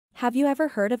Have you ever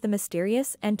heard of the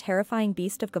mysterious and terrifying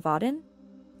Beast of Gévaudan?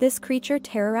 This creature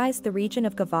terrorized the region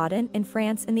of Gévaudan in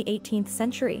France in the 18th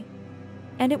century.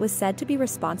 And it was said to be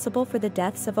responsible for the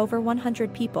deaths of over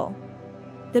 100 people.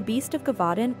 The Beast of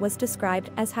Gévaudan was described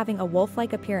as having a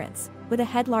wolf-like appearance, with a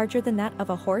head larger than that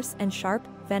of a horse and sharp,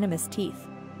 venomous teeth.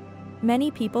 Many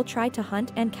people tried to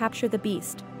hunt and capture the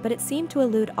beast, but it seemed to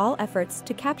elude all efforts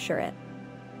to capture it.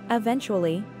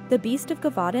 Eventually, the Beast of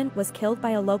Gévaudan was killed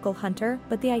by a local hunter,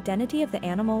 but the identity of the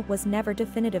animal was never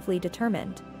definitively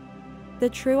determined. The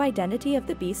true identity of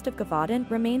the Beast of Gévaudan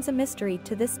remains a mystery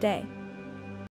to this day.